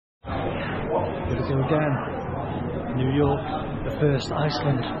Here we go again. New York, the first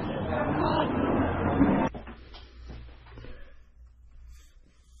Iceland.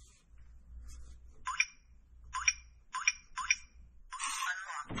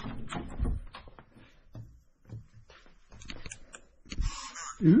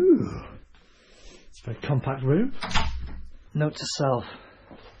 Ooh, it's a very compact room. Note to self: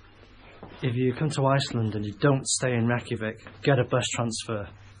 if you come to Iceland and you don't stay in Reykjavik, get a bus transfer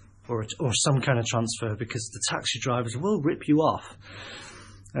or some kind of transfer, because the taxi drivers will rip you off.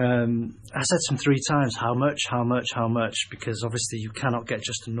 I said to him 3 times, how much, because obviously you cannot get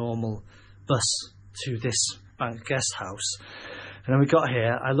just a normal bus to this bank guest house. And then we got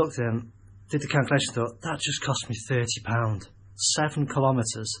here, I looked in, did the calculation, thought, that just cost me £30. 7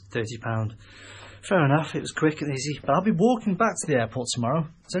 kilometres, £30. Fair enough, it was quick and easy, but I'll be walking back to the airport tomorrow.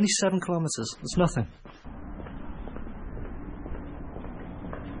 It's only 7 kilometres, it's nothing.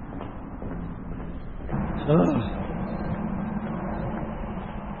 Ugh.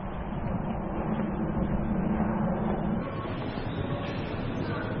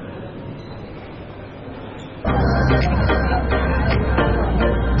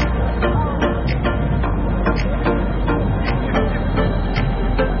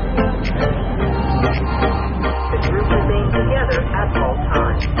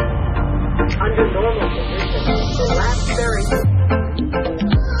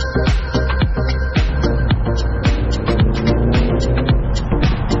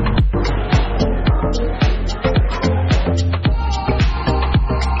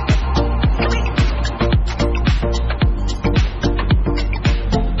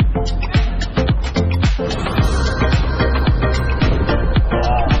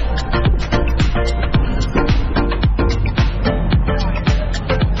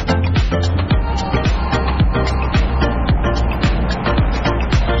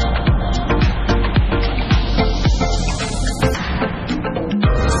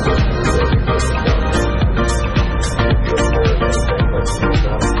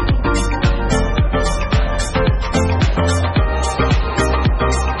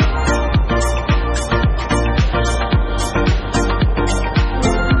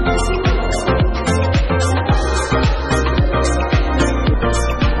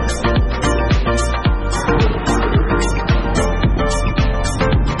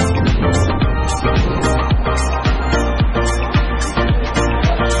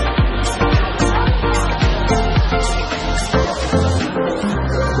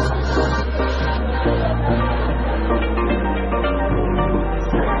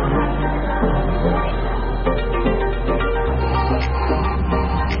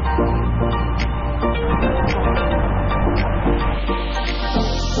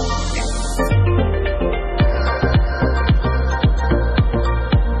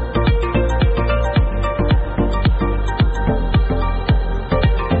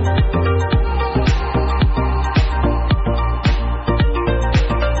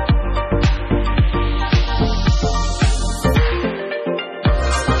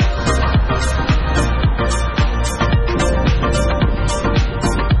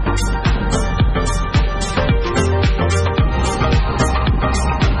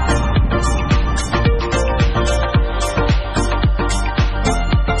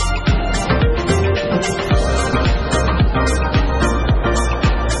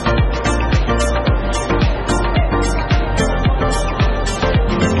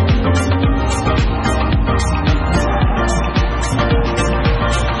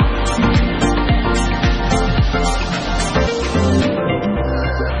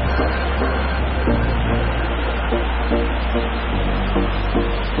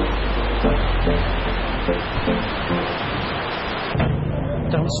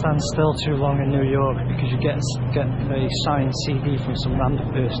 Don't stand still too long in New York, because you get a signed CD from some random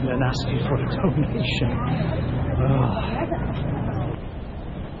person and ask you for a donation.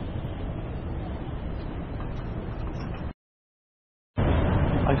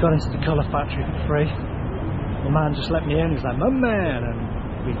 I got into the colour factory for free. The man just let me in. He's like, "My man," and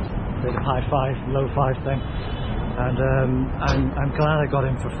we did a high five, low five thing. And I'm glad I got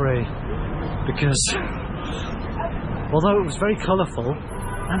in for free, because although it was very colourful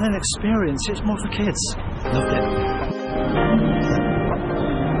and an experience, it's more for kids. Loved it.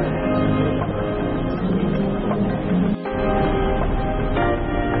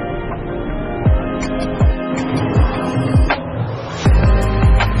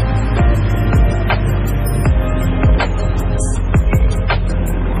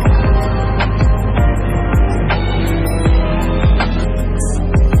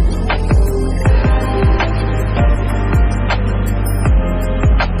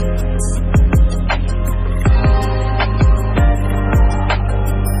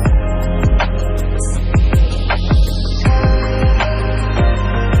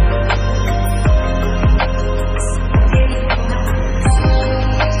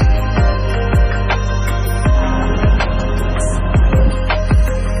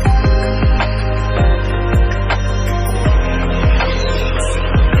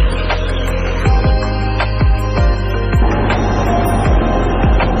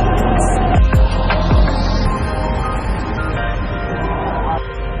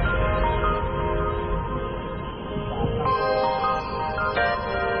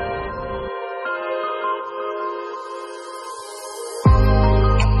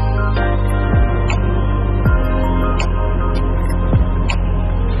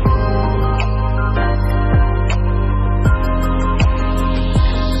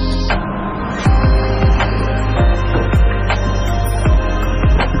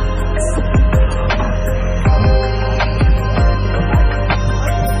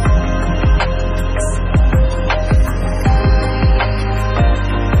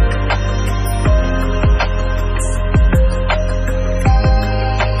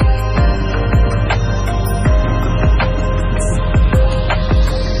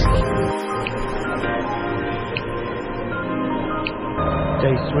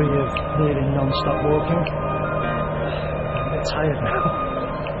 nearly non-stop walking. I'm a bit tired now.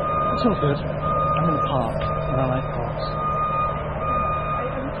 It's all good. I'm in the park, and I like parks.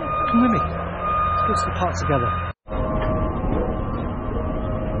 Come with me. Let's go to the park together.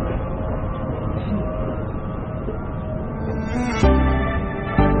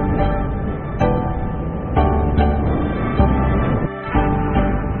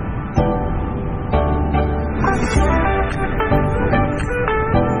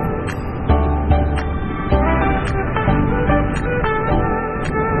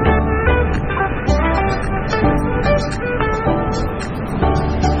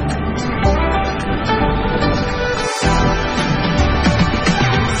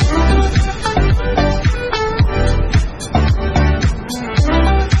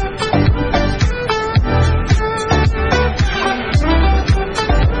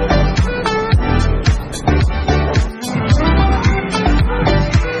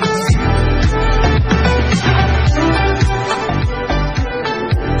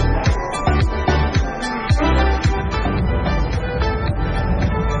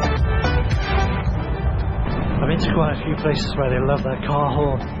 I've been to quite a few places where they love their car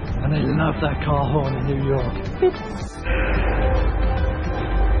horn, and they love their car horn in New York.